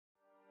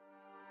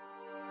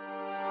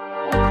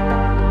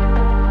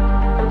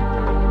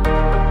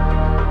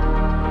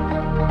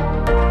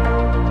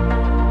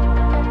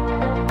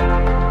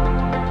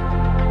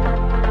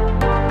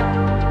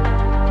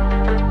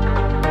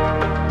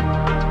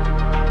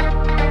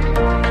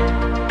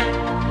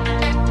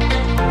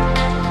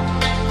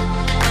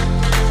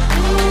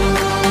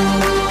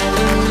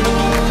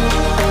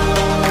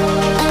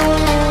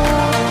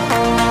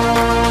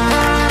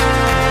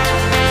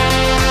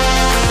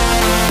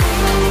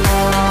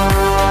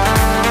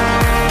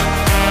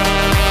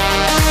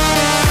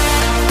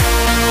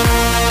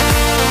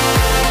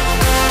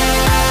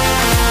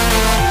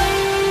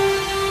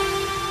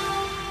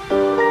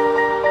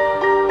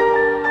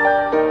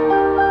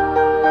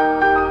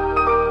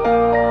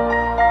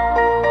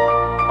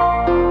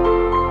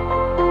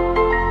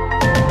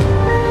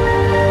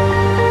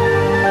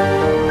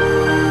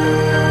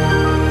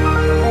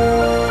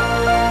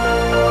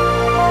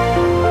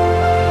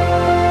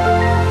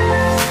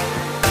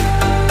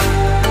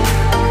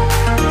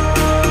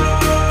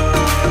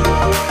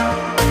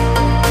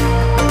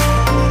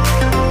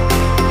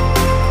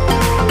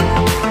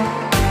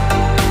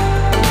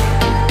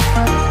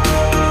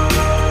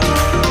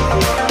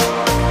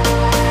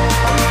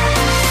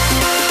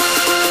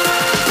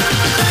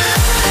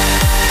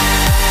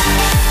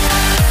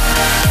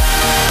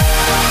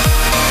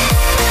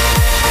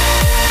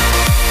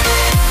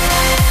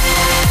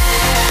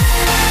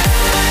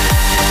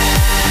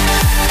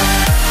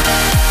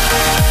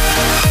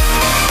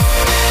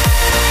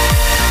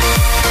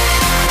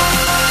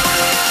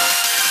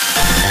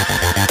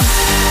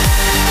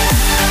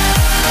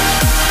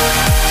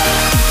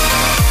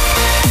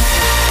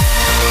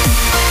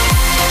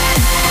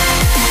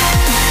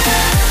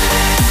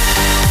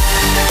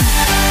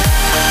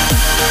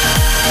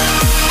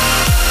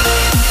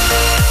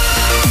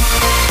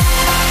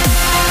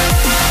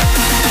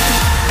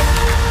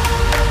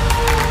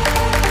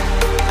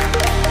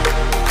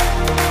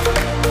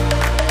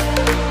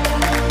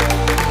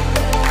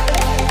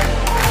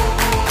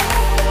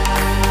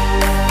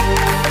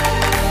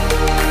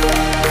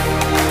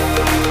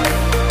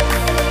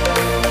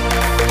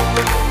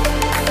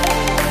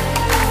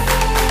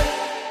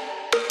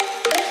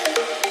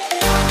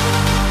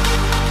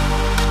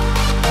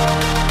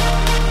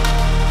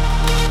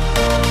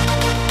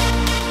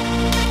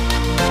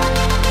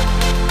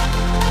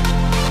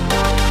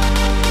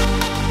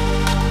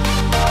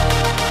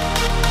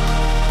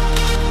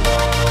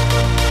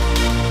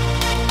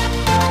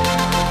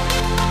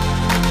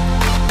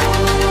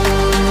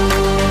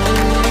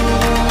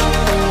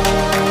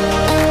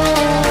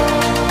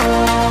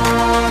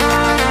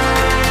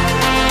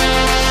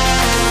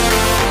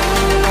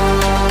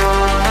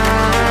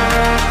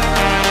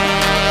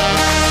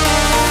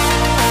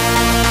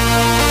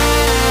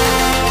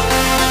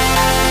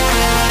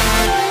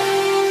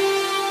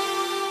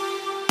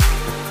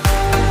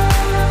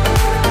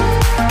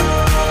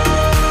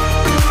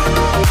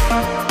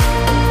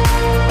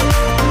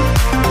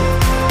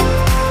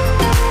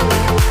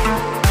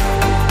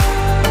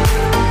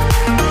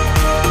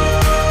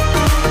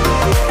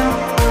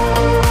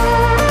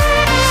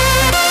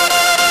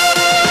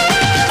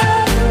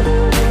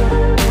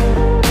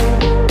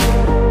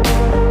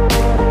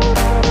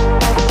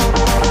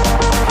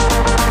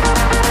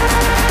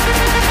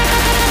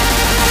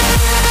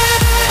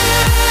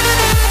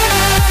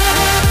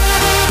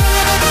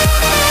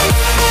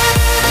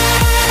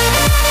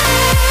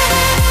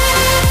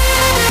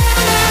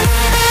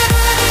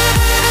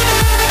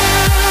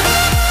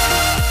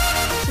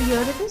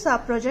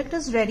project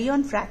is ready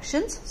on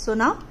fractions. So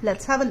now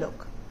let's have a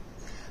look.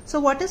 So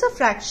what is a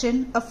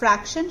fraction? A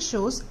fraction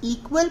shows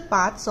equal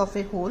parts of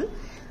a whole.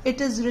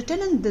 It is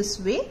written in this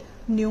way: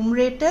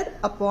 numerator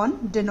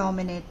upon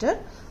denominator.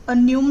 A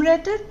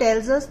numerator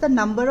tells us the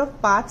number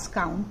of parts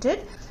counted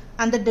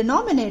and the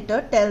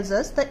denominator tells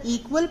us the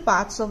equal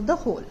parts of the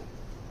whole.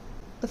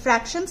 The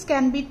fractions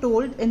can be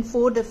told in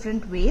 4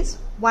 different ways.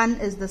 One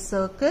is the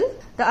circle,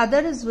 the other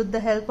is with the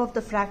help of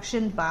the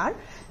fraction bar.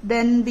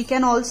 Then we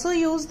can also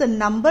use the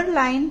number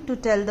line to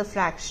tell the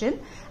fraction,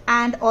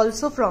 and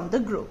also from the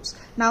groups.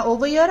 Now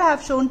over here I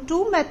have shown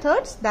 2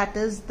 methods, that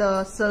is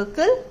the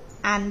circle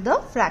and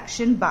the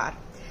fraction bar.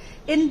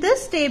 In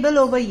this table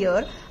over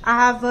here I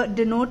have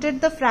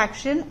denoted the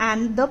fraction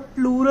and the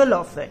plural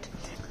of it.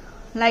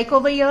 Like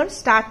over here,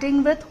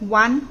 starting with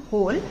 1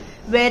 whole,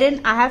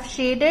 wherein I have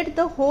shaded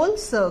the whole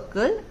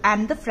circle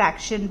and the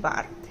fraction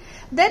bar.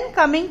 Then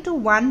coming to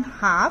 1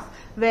 half,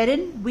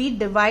 wherein we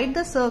divide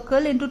the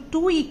circle into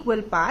 2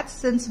 equal parts,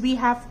 since we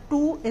have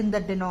 2 in the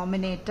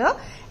denominator,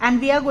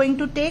 and we are going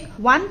to take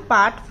 1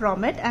 part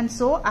from it, and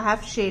so I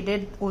have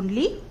shaded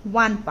only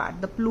 1 part.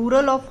 The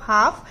plural of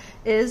half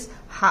is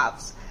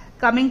halves.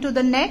 Coming to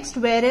the next,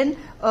 wherein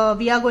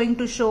we are going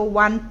to show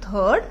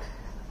 1/3.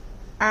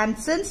 And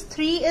since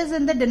 3 is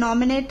in the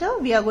denominator,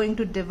 we are going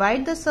to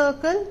divide the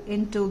circle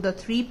into the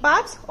 3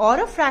 parts, or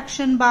a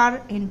fraction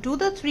bar into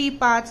the 3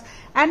 parts,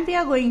 and we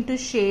are going to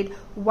shade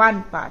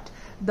 1 part.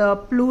 The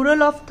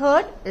plural of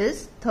third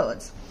is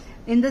thirds.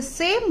 In the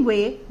same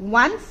way,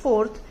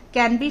 1/4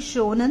 can be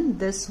shown in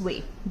this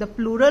way. The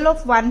plural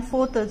of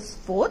 1/4 is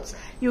fourths.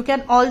 You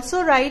can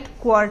also write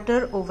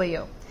quarter over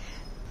here.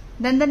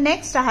 Then the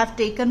next I have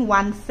taken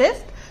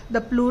 1/5,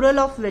 the plural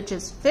of which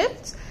is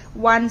fifths.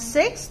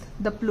 1/6,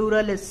 the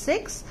plural is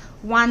 6.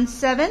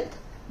 1/7,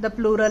 the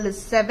plural is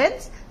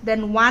sevenths.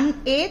 Then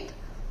 1/8,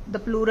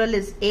 the plural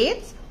is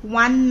eighths.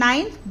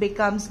 1/9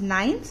 becomes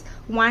ninths.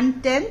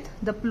 1/10,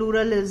 the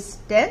plural is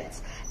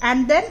tenths.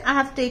 And then I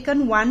have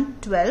taken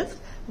 1/12,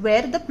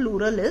 where the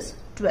plural is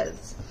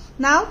twelfths.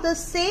 Now the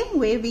same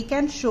way we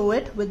can show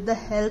it with the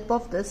help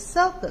of this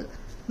circle.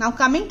 Now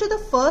coming to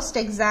the first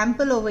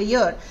example over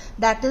here,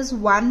 that is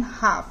 1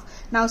 half.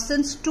 Now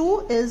since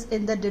 2 is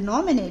in the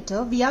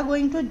denominator, we are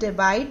going to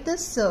divide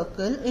this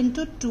circle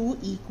into 2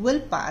 equal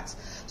parts.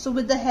 So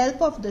with the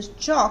help of this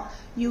chalk,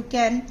 you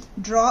can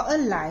draw a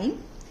line,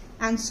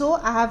 and so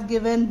I have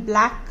given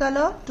black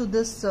color to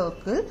this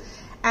circle,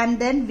 and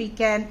then we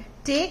can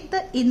take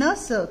the inner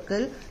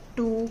circle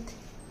to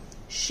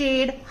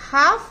shade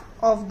half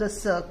of the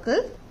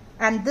circle,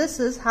 and this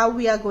is how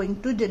we are going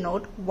to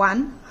denote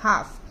 1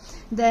 half.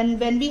 Then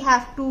when we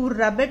have to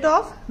rub it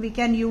off, we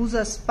can use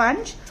a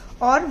sponge,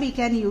 or we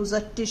can use a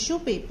tissue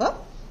paper,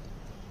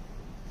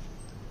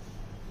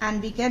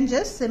 and we can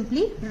just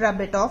simply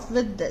rub it off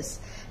with this.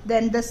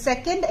 Then the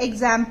second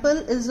example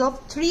is of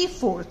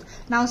 3/4.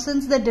 Now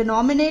since the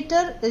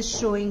denominator is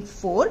showing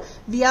 4,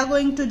 we are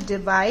going to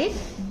divide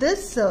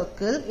this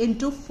circle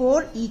into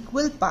 4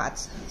 equal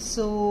parts.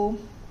 So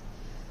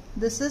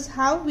this is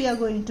how we are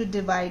going to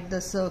divide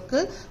the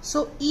circle.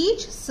 So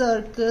each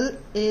circle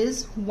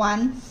is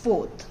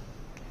 1/4.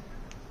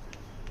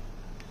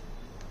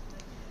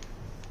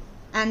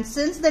 And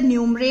since the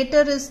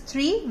numerator is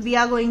 3, we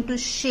are going to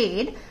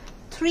shade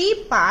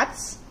 3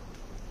 parts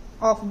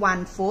of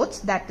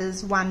 1/4. That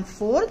is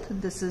 1/4,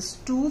 this is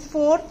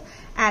 2/4,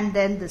 and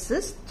then this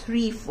is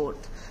 3/4.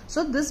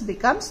 So this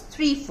becomes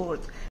 3/4.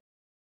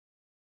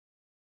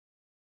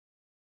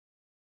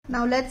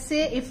 Now let's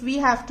say if we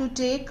have to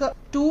take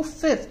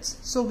 2/5.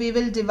 So we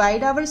will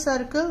divide our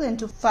circle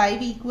into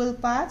 5 equal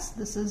parts.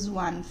 This is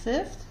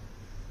 1/5,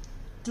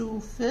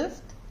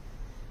 2/5,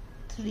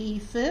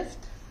 3/5,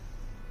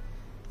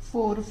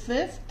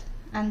 4/5,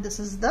 and this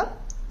is the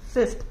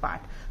 5th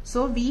part.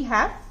 So we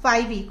have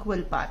 5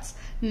 equal parts.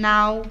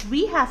 Now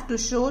we have to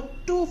show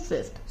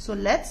 2/5. So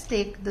let's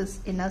take this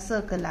inner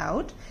circle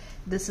out.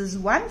 This is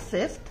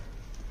 1/5,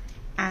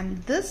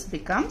 and this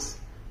becomes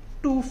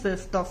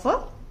 2/5 of a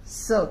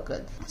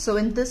circle. So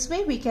in this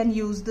way we can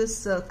use this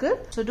circle.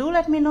 So do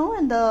let me know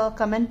in the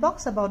comment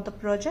box about the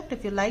project.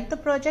 If you like the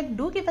project,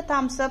 do give a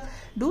thumbs up,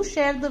 do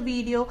share the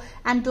video,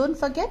 and don't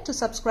forget to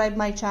subscribe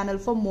my channel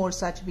for more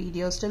such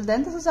videos. Till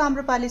then, this is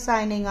Amrapali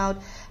signing out.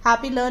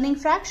 Happy learning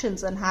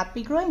fractions and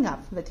happy growing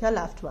up with your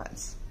loved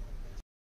ones.